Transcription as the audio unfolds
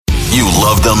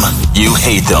love them, you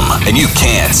hate them, and you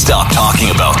can't stop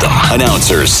talking about them.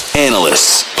 Announcers,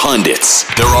 analysts, pundits,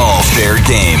 they're all fair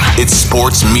game. It's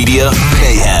Sports Media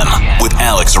Mayhem with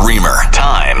Alex Reamer.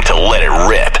 Time to let it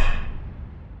rip.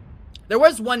 There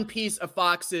was one piece of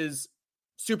Fox's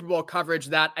Super Bowl coverage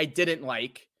that I didn't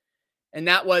like, and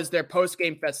that was their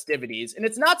post-game festivities. And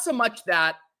it's not so much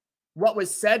that what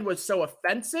was said was so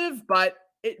offensive, but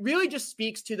it really just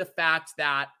speaks to the fact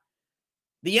that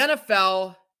the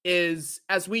NFL is,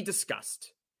 as we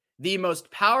discussed, the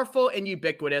most powerful and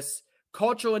ubiquitous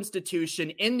cultural institution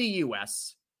in the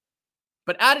U.S.,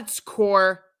 but at its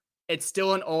core, it's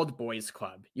still an old boys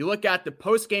club. You look at the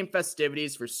post-game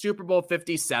festivities for Super Bowl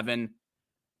 57,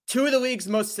 two of the league's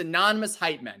most synonymous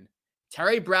hype men,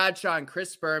 Terry Bradshaw and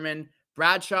Chris Berman,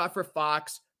 Bradshaw for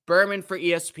Fox, Berman for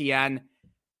ESPN.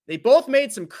 They both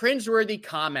made some cringeworthy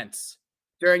comments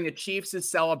during the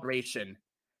Chiefs' celebration.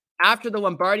 After the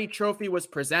Lombardi Trophy was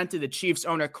presented to Chiefs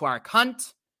owner Clark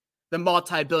Hunt, the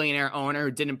multi-billionaire owner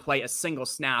who didn't play a single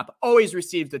snap, always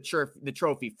received the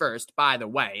trophy first, by the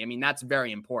way. I mean, that's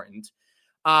very important.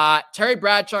 Terry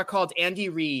Bradshaw called Andy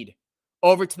Reid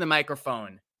over to the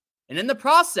microphone. And in the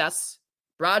process,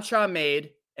 Bradshaw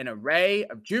made an array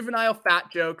of juvenile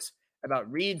fat jokes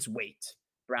about Reid's weight.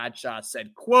 Bradshaw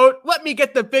said, quote, "Let me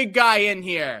get the big guy in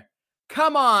here.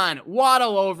 Come on,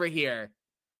 waddle over here."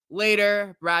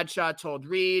 Later, Bradshaw told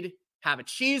Reid, "Have a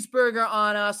cheeseburger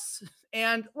on us."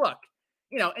 And look,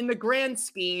 in the grand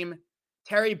scheme,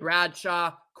 Terry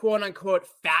Bradshaw, quote unquote,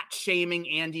 fat shaming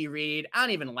Andy Reid. I don't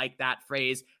even like that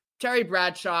phrase. Terry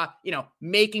Bradshaw,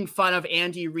 making fun of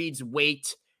Andy Reid's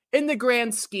weight. In the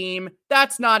grand scheme,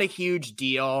 that's not a huge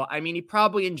deal. I mean, he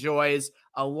probably enjoys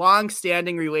a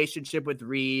long-standing relationship with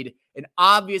Reid and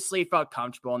obviously felt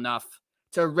comfortable enough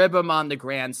to rib him on the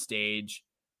grand stage.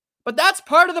 But that's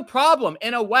part of the problem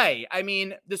in a way. I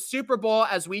mean, the Super Bowl,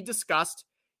 as we discussed,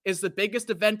 is the biggest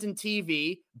event in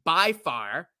TV by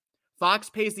far. Fox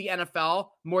pays the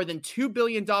NFL more than $2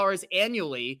 billion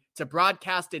annually to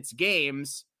broadcast its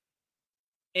games.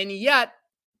 And yet,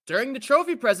 during the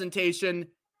trophy presentation,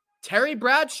 Terry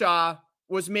Bradshaw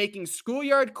was making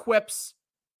schoolyard quips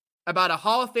about a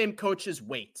Hall of Fame coach's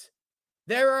weight.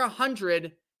 There are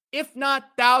 100, if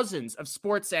not thousands, of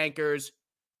sports anchors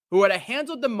who would have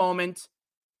handled the moment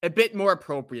a bit more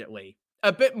appropriately,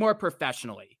 a bit more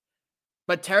professionally.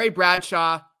 But Terry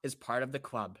Bradshaw is part of the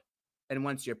club. And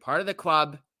once you're part of the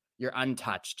club, you're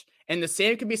untouched. And the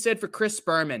same can be said for Chris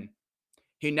Berman,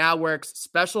 who now works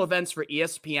special events for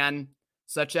ESPN,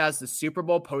 such as the Super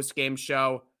Bowl postgame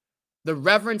show. The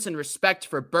reverence and respect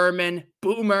for Berman,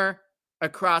 Boomer,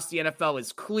 across the NFL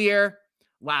is clear.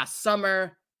 Last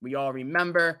summer, we all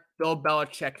remember Bill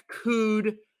Belichick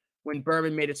cooed when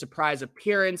Berman made a surprise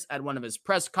appearance at one of his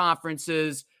press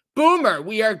conferences. "Boomer,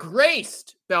 we are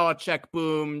graced," Belichick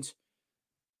boomed.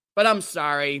 But I'm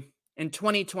sorry, in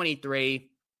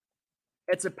 2023,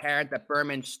 it's apparent that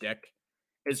Berman's shtick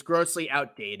is grossly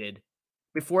outdated.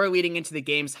 Before leading into the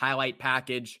game's highlight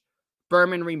package,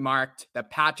 Berman remarked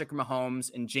that Patrick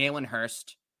Mahomes and Jalen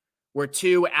Hurts were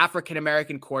two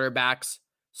African-American quarterbacks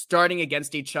starting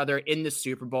against each other in the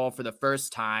Super Bowl for the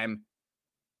first time.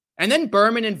 And then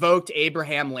Berman invoked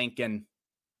Abraham Lincoln.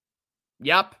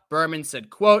 Yep, Berman said,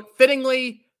 quote,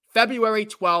 "Fittingly, February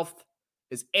 12th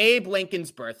is Abe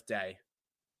Lincoln's birthday."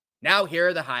 Now here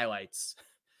are the highlights.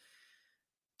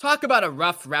 Talk about a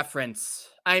rough reference.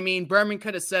 I mean, Berman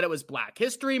could have said it was Black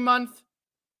History Month.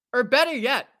 Or better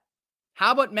yet,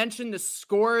 how about mention the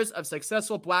scores of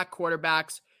successful black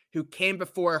quarterbacks who came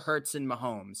before Hurts and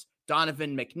Mahomes?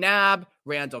 Donovan McNabb,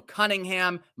 Randall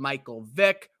Cunningham, Michael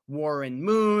Vick, Warren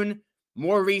Moon,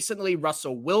 more recently,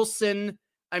 Russell Wilson.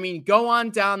 I mean, go on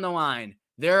down the line.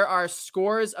 There are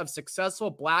scores of successful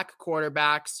black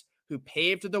quarterbacks who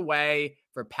paved the way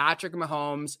for Patrick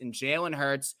Mahomes and Jalen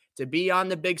Hurts to be on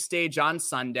the big stage on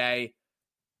Sunday.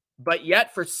 But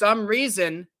yet, for some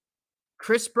reason,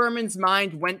 Chris Berman's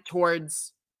mind went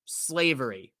towards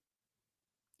slavery.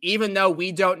 Even though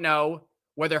we don't know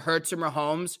whether Hurts or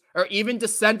Mahomes are even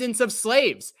descendants of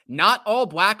slaves. Not all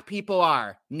black people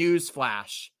are.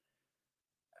 Newsflash.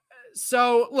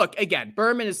 So, look, again,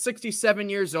 Berman is 67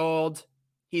 years old.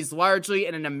 He's largely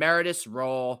in an emeritus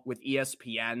role with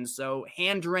ESPN, so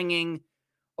hand-wringing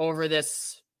over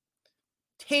this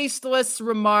tasteless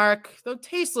remark, though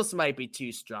tasteless might be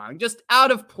too strong, just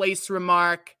out-of-place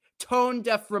remark,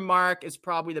 tone-deaf remark is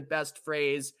probably the best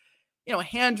phrase.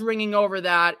 Hand-wringing over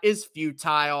that is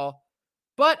futile.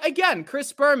 But again,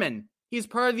 Chris Berman, he's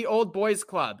part of the old boys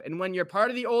club, and when you're part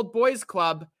of the old boys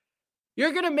club,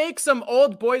 you're going to make some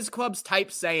old boys clubs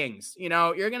type sayings.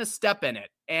 You're going to step in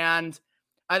it. And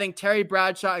I think Terry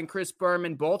Bradshaw and Chris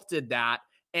Berman both did that.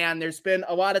 And there's been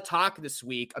a lot of talk this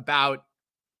week about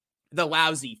the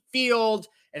lousy field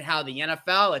and how the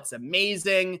NFL, it's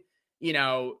amazing,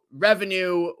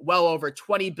 revenue well over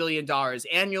 $20 billion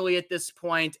annually at this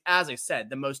point. As I said,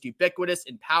 the most ubiquitous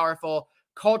and powerful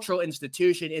cultural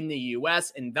institution in the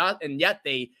U.S. And yet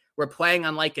they were playing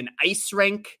on like an ice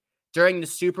rink during the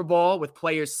Super Bowl with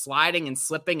players sliding and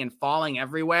slipping and falling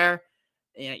everywhere.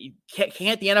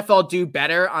 Can't the NFL do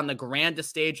better on the grandest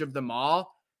stage of them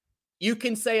all? You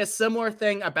can say a similar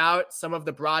thing about some of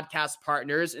the broadcast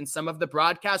partners and some of the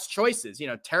broadcast choices.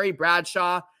 Terry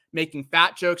Bradshaw making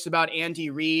fat jokes about Andy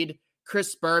Reid,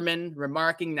 Chris Berman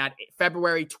remarking that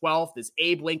February 12th is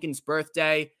Abe Lincoln's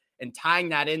birthday and tying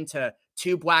that into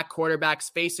two black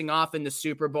quarterbacks facing off in the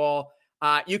Super Bowl.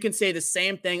 You can say the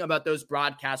same thing about those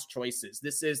broadcast choices.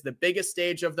 This is the biggest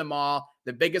stage of them all,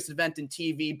 the biggest event in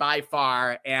TV by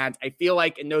far. And I feel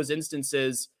like in those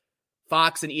instances,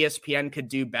 Fox and ESPN could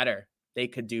do better. They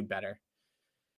could do better.